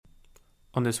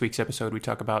On this week's episode, we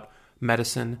talk about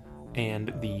medicine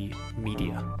and the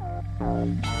media.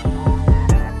 Welcome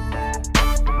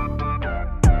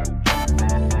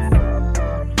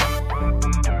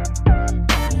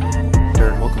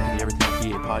to the Everything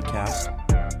PA podcast.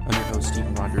 I'm your host,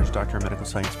 Stephen Rogers, Doctor of Medical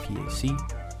Science, PAC.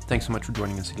 Thanks so much for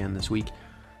joining us again this week.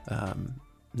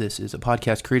 This is a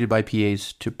podcast created by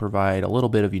PAs to provide a little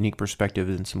bit of unique perspective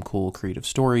and some cool creative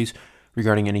stories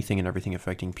regarding anything and everything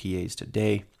affecting PAs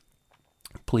today.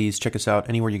 Please check us out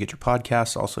anywhere you get your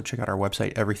podcasts. Also check out our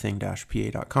website,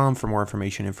 everything-pa.com, for more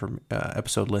information,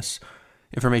 episode lists,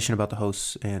 information about the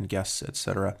hosts and guests,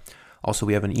 etc. Also,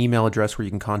 we have an email address where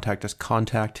you can contact us,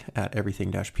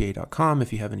 contact@everything-pa.com,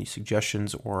 if you have any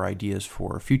suggestions or ideas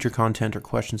for future content or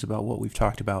questions about what we've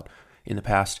talked about in the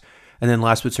past. And then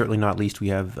last but certainly not least, we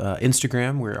have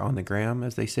Instagram. We're on the gram,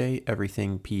 as they say,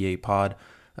 Everything PA Pod.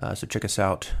 So check us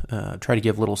out. Try to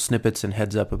give little snippets and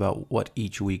heads up about what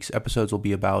each week's episodes will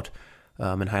be about,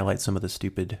 and highlight some of the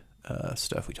stupid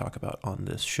stuff we talk about on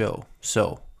this show.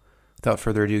 So without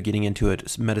further ado, getting into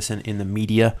it, medicine in the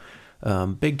media.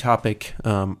 Big topic.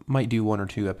 Might do one or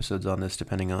two episodes on this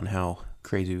depending on how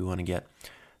crazy we want to get.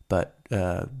 But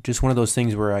just one of those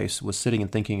things where I was sitting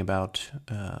and thinking about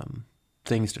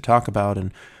things to talk about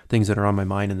and things that are on my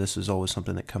mind, and this is always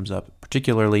something that comes up,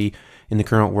 particularly in the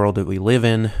current world that we live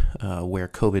in, where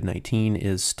COVID-19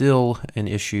 is still an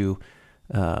issue,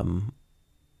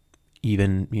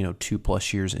 even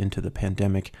 2+ years into the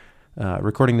pandemic.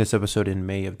 Recording this episode in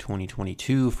May of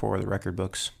 2022 for the record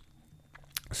books,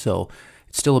 so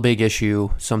it's still a big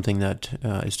issue, something that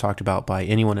is talked about by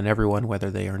anyone and everyone, whether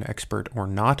they are an expert or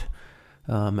not.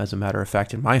 As a matter of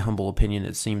fact, in my humble opinion,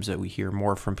 it seems that we hear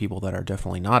more from people that are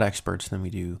definitely not experts than we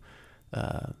do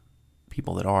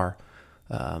people that are.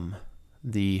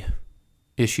 The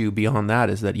issue beyond that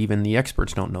is that even the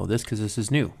experts don't know this because this is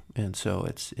new. And so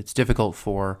it's difficult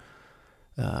for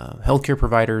healthcare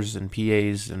providers and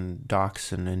PAs and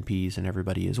docs and NPs and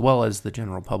everybody, as well as the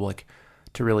general public,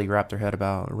 to really wrap their head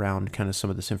around kind of some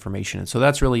of this information. And so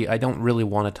that's really, I don't really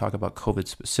want to talk about COVID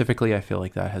specifically. I feel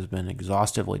like that has been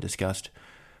exhaustively discussed,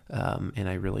 and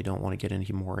I really don't want to get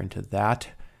any more into that,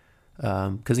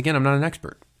 because again, I'm not an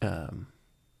expert.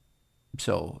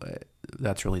 So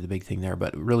that's really the big thing there.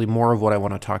 But really more of what I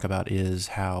want to talk about is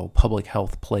how public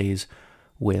health plays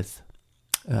with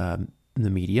the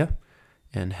media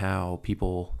and how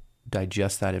people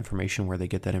digest that information, where they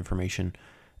get that information,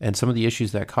 and some of the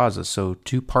issues that causes. So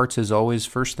 2 parts as always.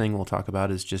 First thing we'll talk about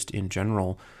is just in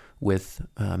general with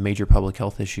major public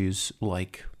health issues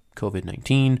like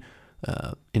COVID-19,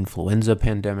 influenza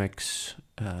pandemics,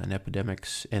 and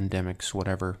epidemics, endemics,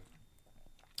 whatever.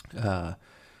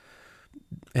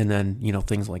 And then,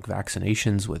 things like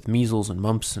vaccinations with measles and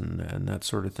mumps and that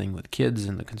sort of thing with kids,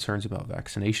 and the concerns about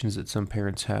vaccinations that some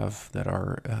parents have that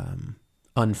are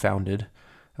unfounded.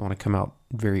 I want to come out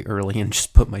very early and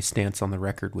just put my stance on the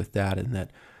record with that, and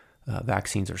that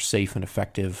vaccines are safe and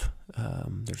effective.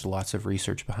 There's lots of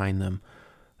research behind them.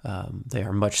 They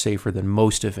are much safer than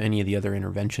most of any of the other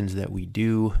interventions that we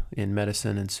do in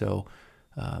medicine. And so,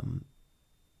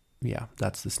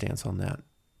 that's the stance on that.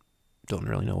 Don't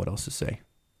really know what else to say,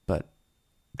 but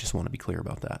just want to be clear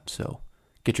about that. So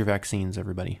get your vaccines,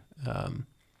 everybody.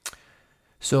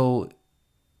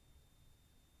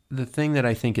 The thing that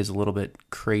I think is a little bit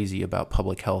crazy about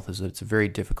public health is that it's a very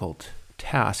difficult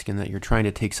task, in that you're trying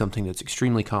to take something that's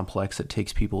extremely complex, that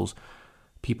takes people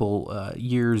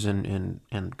years and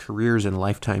careers and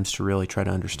lifetimes to really try to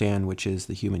understand, which is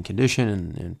the human condition,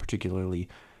 and particularly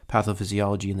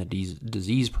pathophysiology and the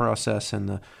disease process,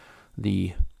 and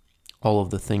the all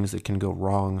of the things that can go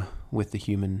wrong with the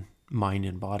human mind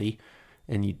and body.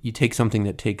 And you take something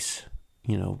that takes,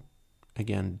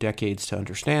 again, decades to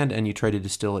understand, and you try to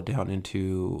distill it down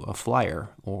into a flyer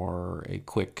or a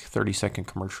quick 30-second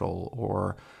commercial,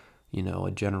 or,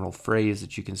 a general phrase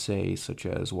that you can say, such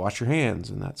as wash your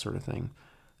hands and that sort of thing.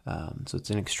 So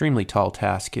it's an extremely tall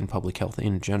task in public health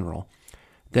in general.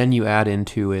 Then you add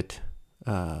into it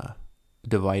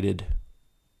divided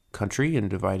country and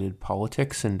divided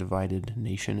politics and divided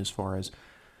nation as far as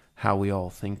how we all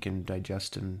think and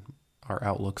digest and our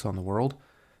outlooks on the world.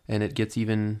 And it gets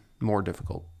even more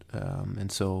difficult. And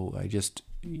so I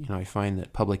find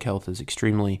that public health is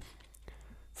extremely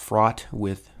fraught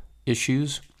with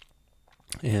issues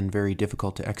and very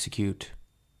difficult to execute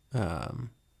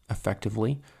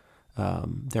effectively.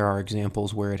 There are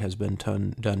examples where it has been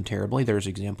done terribly. There's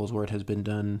examples where it has been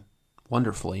done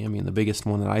wonderfully. I mean, the biggest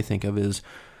one that I think of is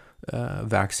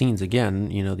vaccines. Again,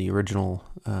 the original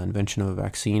invention of a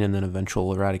vaccine and then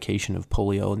eventual eradication of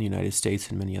polio in the United States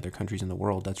and many other countries in the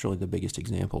world. That's really the biggest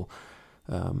example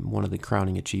one of the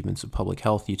crowning achievements of public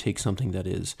health. You take something that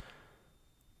is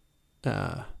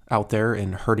out there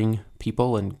and hurting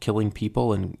people and killing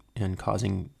people and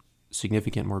causing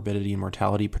significant morbidity and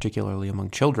mortality, particularly among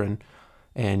children,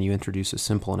 and you introduce a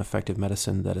simple and effective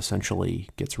medicine that essentially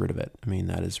gets rid of it. I mean,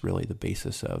 that is really the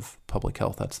basis of public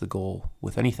health. That's the goal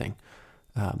with anything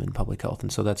in public health.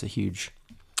 And so that's a huge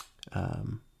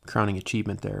crowning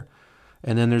achievement there.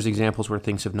 And then there's examples where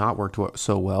things have not worked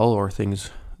so well, or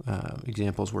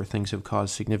examples where things have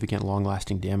caused significant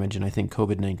long-lasting damage. And I think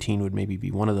COVID-19 would maybe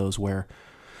be one of those where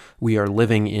we are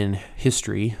living in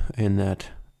history in that,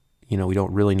 we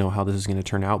don't really know how this is going to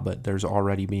turn out, but there's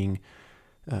already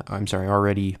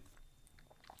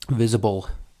visible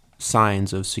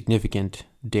signs of significant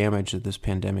damage that this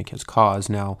pandemic has caused.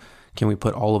 Now, can we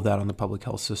put all of that on the public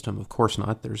health system? Of course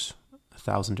not. There's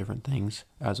 1,000 different things,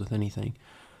 as with anything.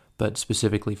 But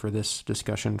specifically for this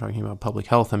discussion, talking about public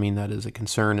health, I mean, that is a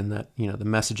concern, and that, the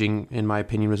messaging, in my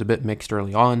opinion, was a bit mixed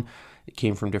early on. It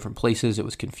came from different places. It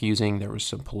was confusing. There was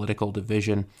some political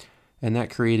division, and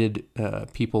that created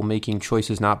people making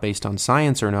choices not based on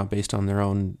science or not based on their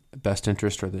own best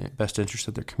interest or the best interest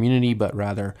of their community, but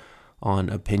rather on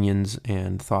opinions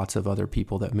and thoughts of other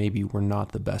people that maybe were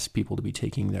not the best people to be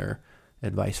taking their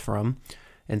advice from.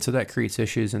 And so that creates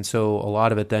issues. And so a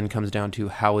lot of it then comes down to,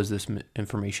 how is this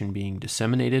information being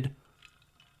disseminated?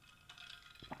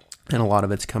 And a lot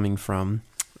of it's coming from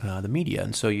the media.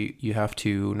 And so you have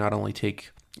to not only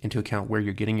take into account where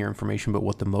you're getting your information, but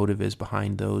what the motive is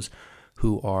behind those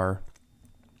who are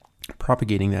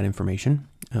propagating that information.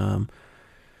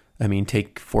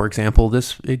 Take, for example,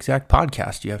 this exact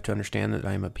podcast. You have to understand that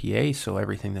I'm a PA, so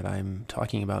everything that I'm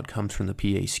talking about comes from the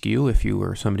PA skew. If you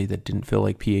were somebody that didn't feel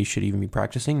like PA should even be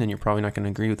practicing, then you're probably not going to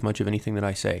agree with much of anything that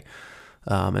I say.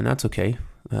 And that's okay.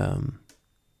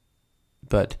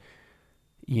 But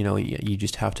you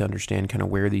just have to understand kind of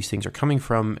where these things are coming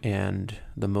from and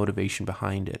the motivation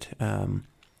behind it.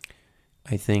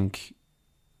 I think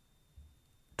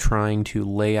trying to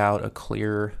lay out a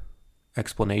clear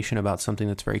explanation about something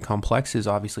that's very complex is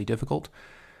obviously difficult.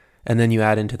 And then you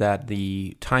add into that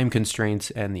the time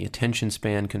constraints and the attention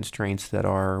span constraints that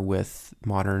are with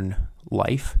modern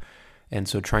life. And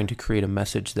so trying to create a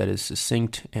message that is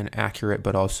succinct and accurate,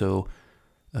 but also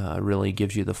really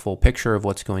gives you the full picture of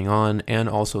what's going on and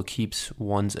also keeps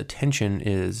one's attention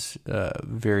is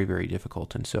very, very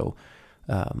difficult. And so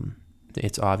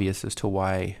it's obvious as to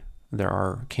why there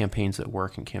are campaigns that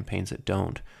work and campaigns that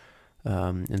don't.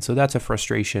 And so that's a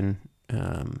frustration.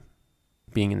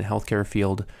 Being in the healthcare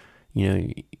field,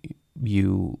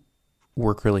 you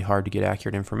work really hard to get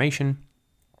accurate information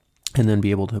and then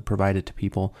be able to provide it to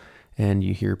people. And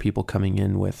you hear people coming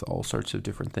in with all sorts of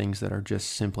different things that are just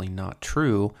simply not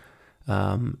true.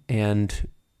 And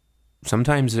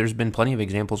sometimes there's been plenty of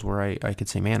examples where I could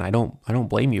say, man, I don't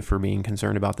blame you for being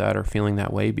concerned about that or feeling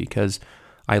that way, because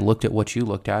I looked at what you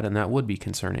looked at and that would be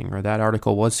concerning, or that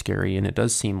article was scary. And it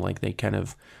does seem like they kind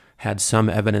of had some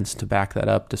evidence to back that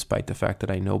up, despite the fact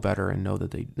that I know better and know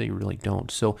that they really don't.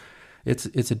 So it's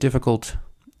a difficult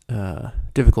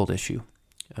issue.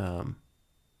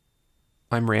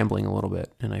 I'm rambling a little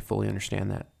bit, and I fully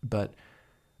understand that, but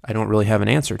I don't really have an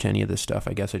answer to any of this stuff.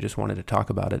 I guess I just wanted to talk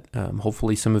about it.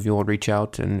 Hopefully some of you will reach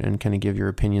out and kind of give your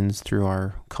opinions through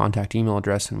our contact email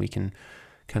address, and we can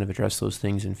kind of address those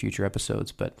things in future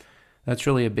episodes. But that's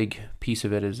really a big piece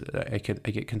of it, is I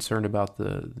get concerned about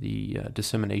the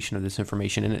dissemination of this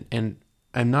information. And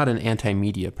I'm not an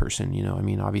anti-media person,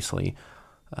 obviously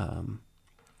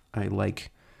I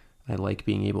like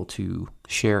being able to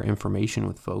share information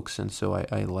with folks. And so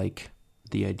I like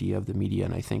the idea of the media.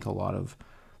 And I think a lot of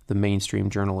the mainstream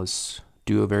journalists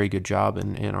do a very good job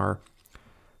and are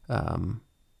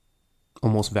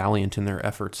almost valiant in their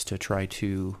efforts to try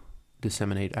to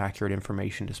disseminate accurate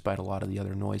information despite a lot of the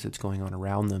other noise that's going on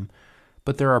around them.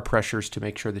 But there are pressures to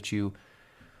make sure that you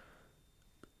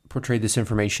portray this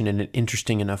information in an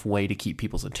interesting enough way to keep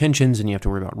people's attentions, and you have to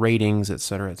worry about ratings, et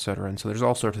cetera, et cetera. And so there's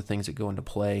all sorts of things that go into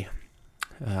play.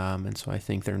 And so I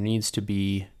think there needs to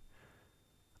be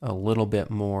a little bit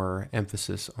more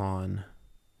emphasis on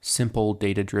simple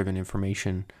data-driven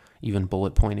information, even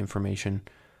bullet point information,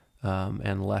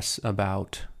 and less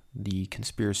about the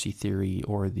conspiracy theory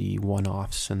or the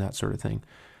one-offs and that sort of thing.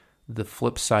 The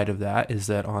flip side of that is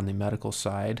that on the medical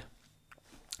side,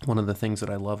 one of the things that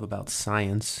I love about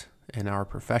science and our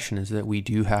profession is that we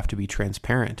do have to be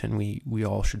transparent, and we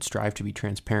all should strive to be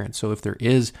transparent. So if there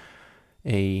is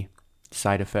a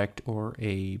side effect or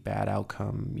a bad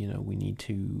outcome, we need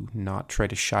to not try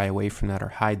to shy away from that or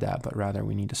hide that, but rather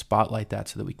we need to spotlight that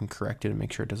so that we can correct it and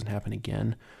make sure it doesn't happen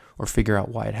again, or figure out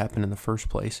why it happened in the first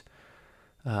place.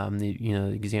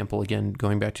 The example again,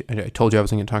 going back to, I told you I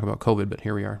wasn't going to talk about COVID, but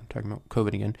here we are talking about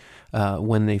COVID again.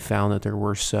 When they found that there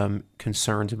were some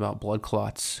concerns about blood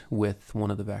clots with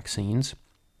one of the vaccines,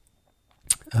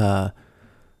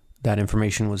 that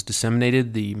information was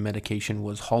disseminated. The medication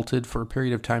was halted for a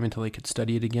period of time until they could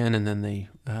study it again, and then they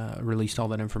released all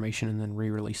that information and then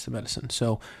re-released the medicine.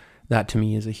 So that to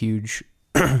me is a huge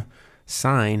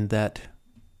sign that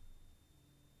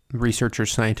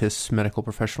researchers, scientists, medical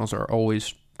professionals are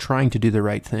always trying to do the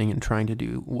right thing and trying to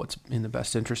do what's in the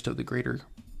best interest of the greater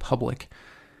public.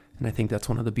 And I think that's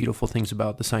one of the beautiful things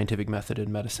about the scientific method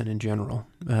in medicine in general.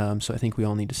 So I think we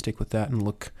all need to stick with that and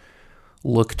look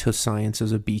to science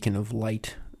as a beacon of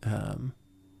light, and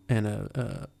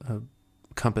a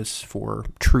compass for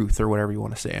truth, or whatever you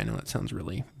want to say. I know that sounds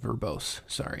really verbose.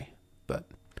 Sorry, but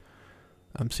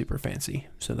I'm super fancy,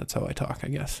 so that's how I talk, I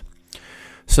guess.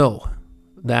 So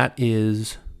that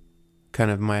is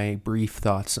kind of my brief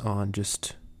thoughts on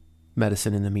just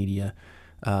medicine in the media.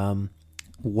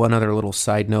 One other little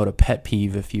side note, a pet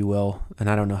peeve, if you will, and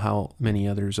I don't know how many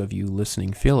others of you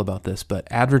listening feel about this, but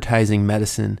advertising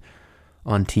medicine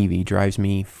on TV drives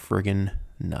me friggin'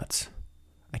 nuts.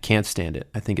 I can't stand it.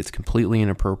 I think it's completely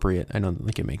inappropriate. I don't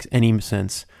think it makes any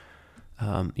sense.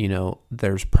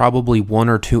 There's probably one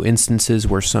or two instances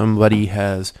where somebody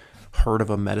has heard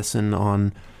of a medicine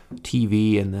on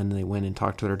TV and then they went and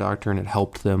talked to their doctor and it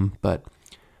helped them. But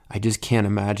I just can't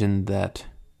imagine that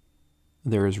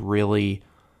there is really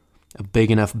a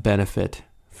big enough benefit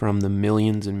from the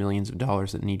millions and millions of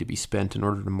dollars that need to be spent in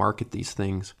order to market these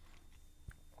things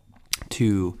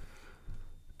to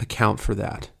account for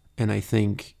that. And I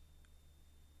think,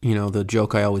 the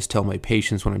joke I always tell my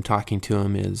patients when I'm talking to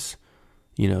them is,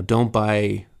 don't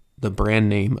buy the brand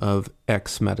name of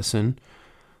X medicine,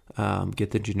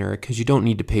 get the generic, because you don't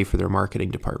need to pay for their marketing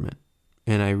department.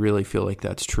 And I really feel like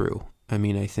that's true. I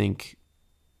mean, I think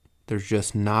there's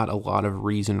just not a lot of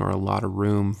reason or a lot of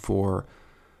room for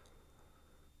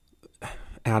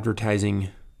advertising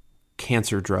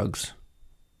cancer drugs.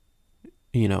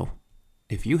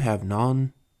 If you have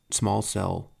non-small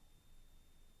cell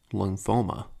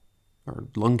lymphoma or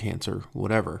lung cancer,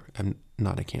 whatever, I'm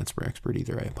not a cancer expert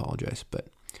either, I apologize, but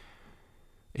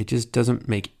it just doesn't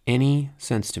make any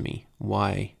sense to me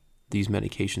why these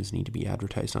medications need to be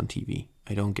advertised on TV.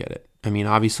 I don't get it. I mean,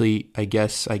 obviously, I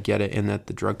guess I get it in that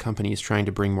the drug company is trying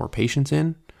to bring more patients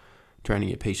in, trying to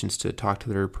get patients to talk to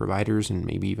their providers and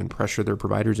maybe even pressure their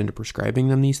providers into prescribing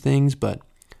them these things. But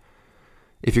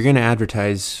if you're going to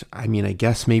advertise, I mean, I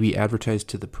guess maybe advertise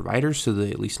to the providers so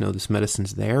they at least know this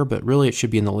medicine's there, but really it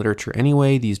should be in the literature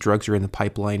anyway. These drugs are in the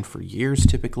pipeline for years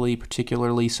typically,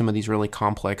 particularly some of these really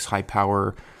complex,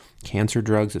 high-power cancer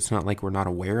drugs. It's not like we're not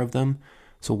aware of them.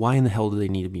 So why in the hell do they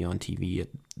need to be on TV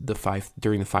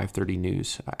during the 5:30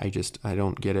 news? I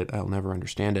don't get it. I'll never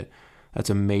understand it.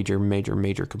 That's a major, major,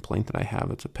 major complaint that I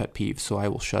have. It's a pet peeve. So I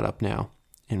will shut up now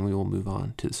and we will move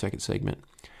on to the second segment,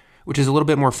 which is a little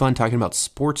bit more fun, talking about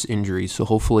sports injuries. So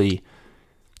hopefully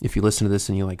if you listen to this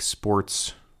and you like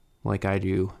sports like I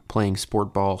do, playing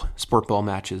sport ball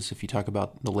matches, if you talk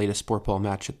about the latest sport ball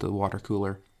match at the water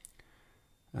cooler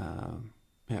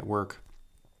at work,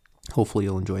 hopefully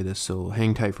you'll enjoy this. So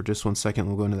hang tight for just 1 second.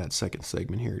 We'll go into that second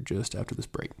segment here just after this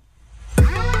break.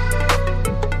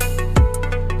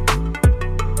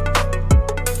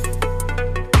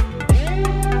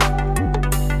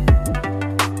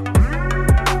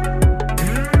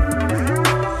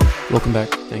 Welcome back.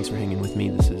 Thanks for hanging with me.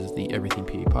 This is the Everything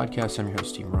PA podcast. I'm your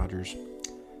host, Steve Rogers.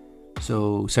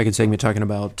 So second segment, talking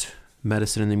about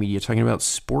medicine in the media, talking about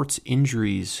sports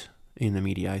injuries in the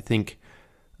media. I think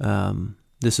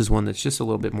this is one that's just a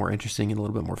little bit more interesting and a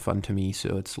little bit more fun to me.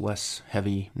 So it's less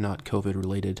heavy, not COVID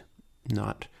related,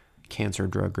 not cancer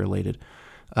drug related.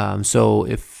 So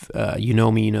if you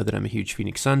know me, you know that I'm a huge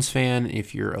Phoenix Suns fan.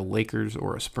 If you're a Lakers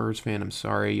or a Spurs fan, I'm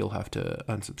sorry, you'll have to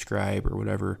unsubscribe or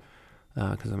whatever,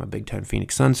 because I'm a big-time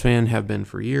Phoenix Suns fan, have been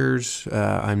for years.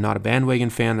 I'm not a bandwagon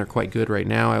fan. They're quite good right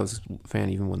now. I was a fan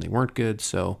even when they weren't good,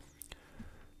 so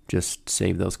just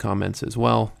save those comments as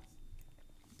well.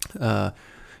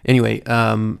 Anyway,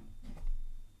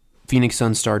 Phoenix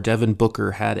Suns star Devin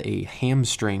Booker had a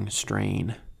hamstring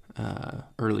strain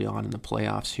early on in the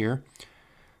playoffs here.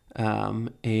 And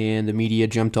the media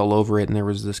jumped all over it, and there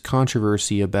was this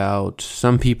controversy about,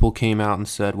 some people came out and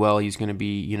said, well, he's going to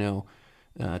be,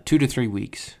 2 to 3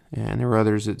 weeks. And there were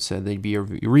others that said they'd be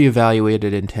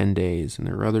reevaluated in 10 days. And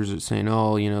there were others that saying,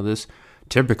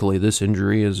 this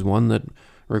injury is one that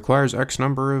requires X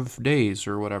number of days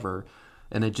or whatever.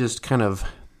 And it just kind of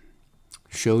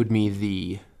showed me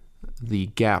the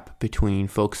gap between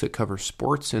folks that cover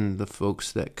sports and the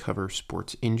folks that cover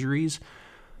sports injuries.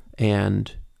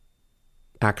 and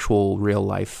actual real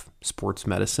life sports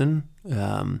medicine,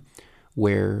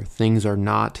 where things are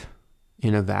not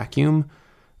in a vacuum.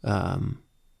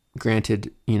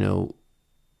 Granted,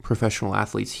 professional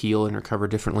athletes heal and recover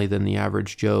differently than the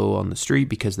average Joe on the street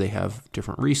because they have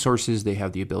different resources. They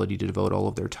have the ability to devote all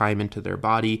of their time into their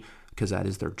body because that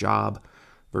is their job,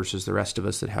 versus the rest of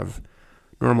us that have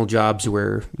normal jobs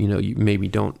where, you maybe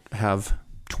don't have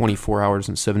 24 hours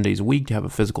and 7 days a week to have a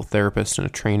physical therapist and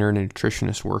a trainer and a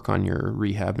nutritionist work on your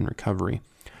rehab and recovery.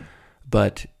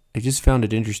 But I just found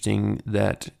it interesting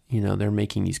that, they're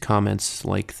making these comments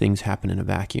like things happen in a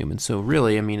vacuum. And so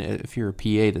really, if you're a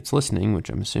PA that's listening, which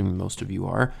I'm assuming most of you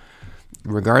are,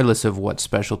 regardless of what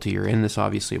specialty you're in, this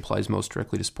obviously applies most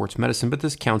directly to sports medicine, but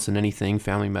this counts in anything,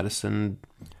 family medicine,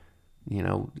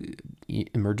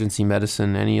 emergency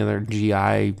medicine, any other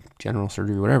GI, general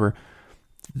surgery, whatever.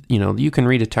 You can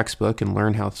read a textbook and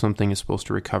learn how something is supposed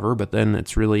to recover, but then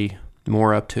it's really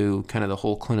more up to kind of the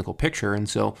whole clinical picture. And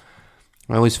so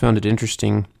I always found it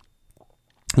interesting,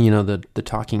 the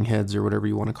talking heads or whatever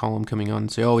you want to call them coming on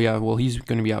and say, oh yeah, well, he's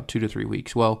going to be out 2 to 3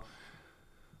 weeks. Well,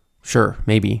 sure,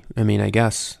 maybe. I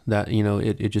guess that,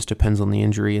 it just depends on the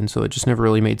injury. And so it just never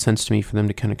really made sense to me for them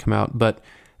to kind of come out. But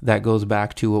that goes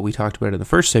back to what we talked about in the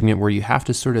first segment, where you have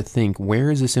to sort of think,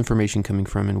 where is this information coming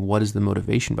from and what is the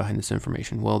motivation behind this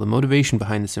information? Well, the motivation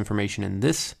behind this information in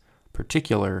this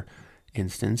particular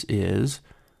instance is,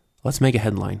 let's make a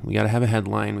headline. We got to have a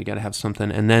headline. We got to have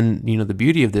something. And then, the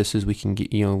beauty of this is we can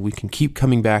get, we can keep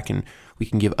coming back and we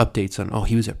can give updates on, oh,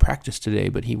 he was at practice today,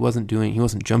 but he wasn't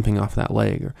jumping off that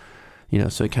leg, or,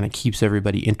 so it kind of keeps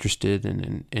everybody interested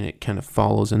and it kind of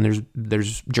follows. And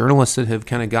there's journalists that have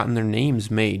kind of gotten their names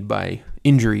made by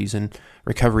injuries and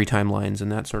recovery timelines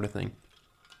and that sort of thing.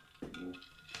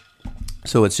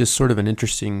 So it's just sort of an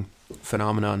interesting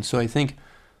phenomenon. So I think,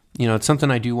 it's something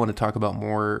I do want to talk about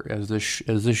more as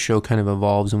this show kind of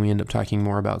evolves and we end up talking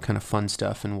more about kind of fun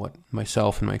stuff and what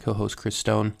myself and my co-host Chris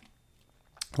Stone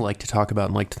like to talk about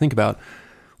and like to think about.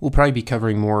 We'll probably be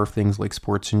covering more things like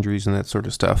sports injuries and that sort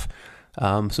of stuff.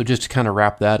 So just to kind of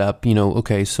wrap that up,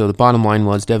 okay, so the bottom line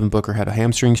was Devin Booker had a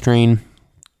hamstring strain,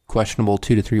 questionable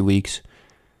 2 to 3 weeks.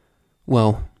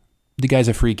 Well, the guy's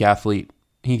a freak athlete.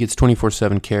 He gets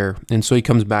 24/7 care, and so he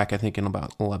comes back, I think, in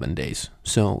about 11 days.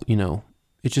 So,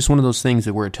 it's just one of those things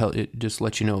that where it just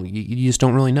lets you know, you just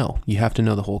don't really know. You have to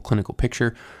know the whole clinical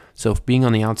picture. So if being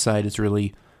on the outside is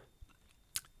really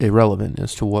irrelevant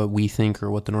as to what we think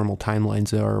or what the normal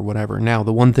timelines are or whatever. Now,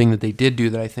 the one thing that they did do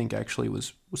that I think actually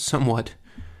was somewhat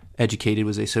educated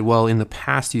was they said, well, in the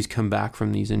past he's come back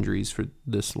from these injuries for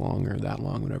this long or that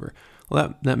long, whatever.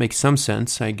 Well, that makes some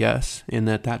sense, I guess, in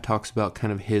that talks about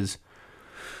kind of his,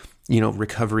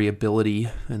 recovery ability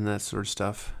and that sort of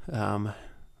stuff.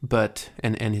 But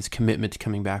his commitment to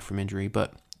coming back from injury.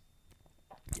 But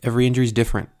every injury is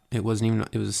different. It was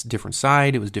a different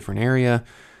side. It was a different area.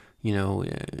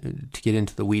 To get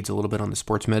into the weeds a little bit on the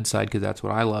sports med side, because that's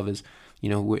what I love is,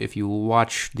 if you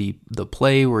watch the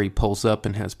play where he pulls up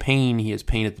and has pain, he has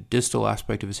pain at the distal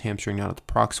aspect of his hamstring, not at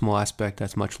the proximal aspect.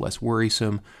 That's much less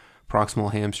worrisome.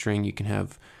 Proximal hamstring, you can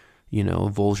have,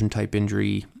 avulsion type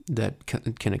injury that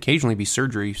can occasionally be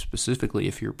surgery, specifically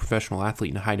if you're a professional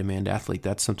athlete and a high demand athlete.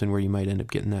 That's something where you might end up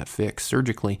getting that fixed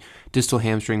surgically. Distal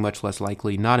hamstring, much less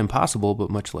likely, not impossible, but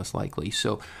much less likely.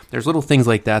 So there's little things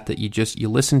like that you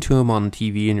listen to them on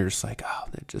TV and you're just like, oh,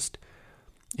 it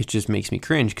just makes me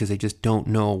cringe because they just don't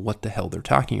know what the hell they're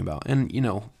talking about. And,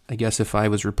 I guess if I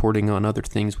was reporting on other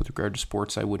things with regard to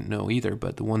sports, I wouldn't know either.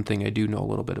 But the one thing I do know a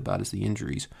little bit about is the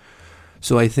injuries.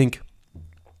 So I think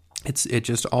it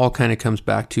just all kind of comes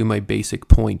back to my basic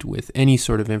point with any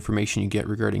sort of information you get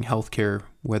regarding healthcare,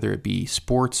 whether it be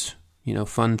sports,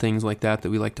 fun things like that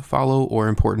we like to follow, or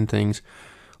important things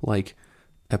like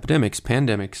epidemics,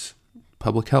 pandemics,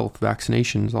 public health,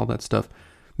 vaccinations, all that stuff.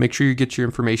 Make sure you get your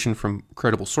information from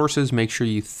credible sources. Make sure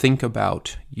you think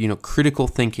about, critical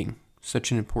thinking,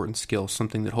 such an important skill,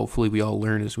 something that hopefully we all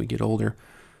learn as we get older.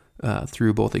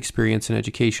 Through both experience and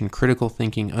education, critical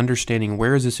thinking, understanding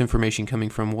where is this information coming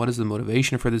from, what is the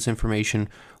motivation for this information,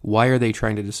 why are they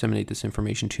trying to disseminate this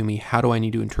information to me, how do I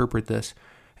need to interpret this,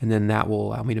 and then that will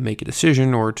allow me to make a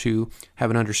decision or to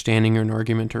have an understanding or an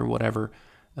argument or whatever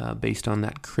based on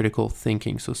that critical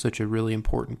thinking. So such a really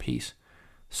important piece.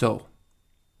 So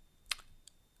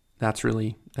that's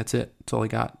it. That's all I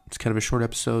got. It's kind of a short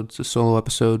episode. It's a solo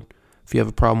episode. If you have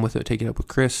a problem with it, take it up with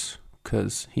Chris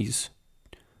because he's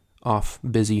off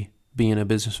busy being a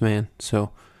businessman, so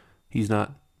he's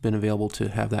not been available to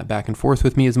have that back and forth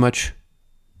with me as much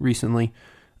recently.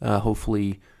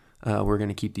 Hopefully we're going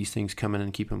to keep these things coming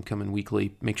and keep them coming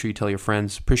weekly. Make sure you tell your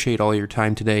friends. Appreciate all your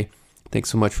time today. Thanks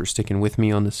so much for sticking with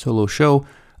me on this solo show.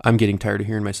 I'm getting tired of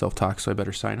hearing myself talk, so I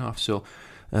better sign off. So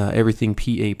Everything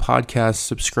PA Podcast,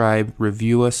 subscribe,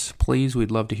 review us, please.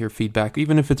 We'd love to hear feedback,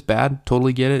 even if it's bad.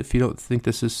 Totally get it. If you think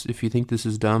this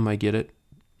is dumb, I get it.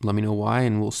 Let me know why,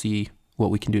 and we'll see what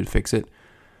we can do to fix it.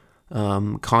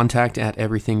 Contact at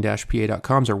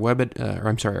everything-pa.com is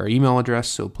our email address.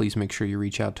 So please make sure you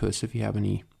reach out to us if you have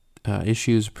any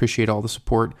issues. Appreciate all the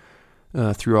support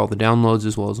through all the downloads,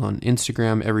 as well as on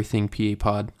Instagram, Everything PA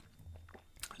Pod.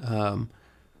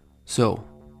 So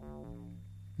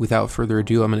without further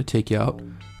ado, I'm going to take you out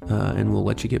and we'll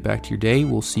let you get back to your day.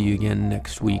 We'll see you again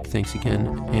next week. Thanks again.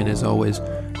 And as always,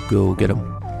 go get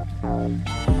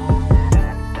 'em.